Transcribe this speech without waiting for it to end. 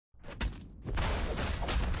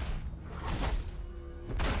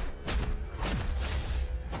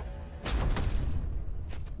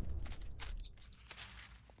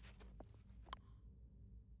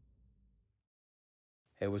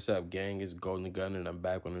Hey, what's up, gang? It's Golden Gun, and I'm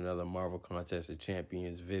back with another Marvel Contest of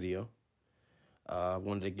Champions video. I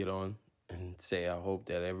wanted to get on and say I hope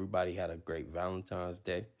that everybody had a great Valentine's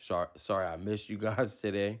Day. Sorry I missed you guys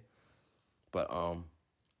today, but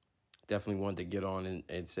definitely wanted to get on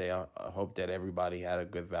and say I hope that everybody had a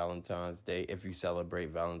good Valentine's Day if you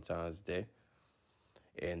celebrate Valentine's Day,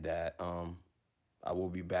 and that I will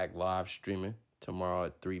be back live streaming tomorrow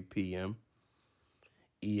at 3 p.m.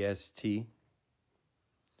 EST.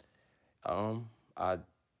 I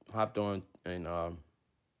hopped on and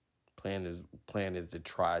plan is to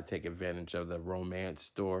try to take advantage of the romance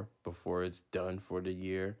store before it's done for the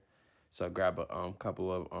year. So I grabbed a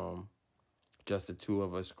couple of just the two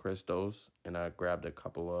of us crystals, and I grabbed a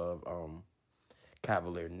couple of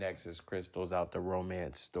Cavalier Nexus crystals out the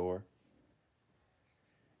romance store,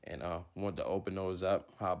 and wanted to open those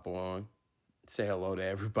up, hop on, say hello to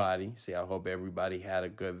everybody, say I hope everybody had a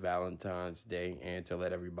good Valentine's Day, and to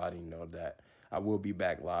let everybody know that I will be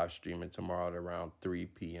back live streaming tomorrow at around 3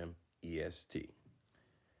 p.m. EST.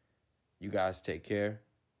 You guys take care.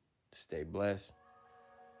 Stay blessed.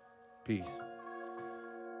 Peace.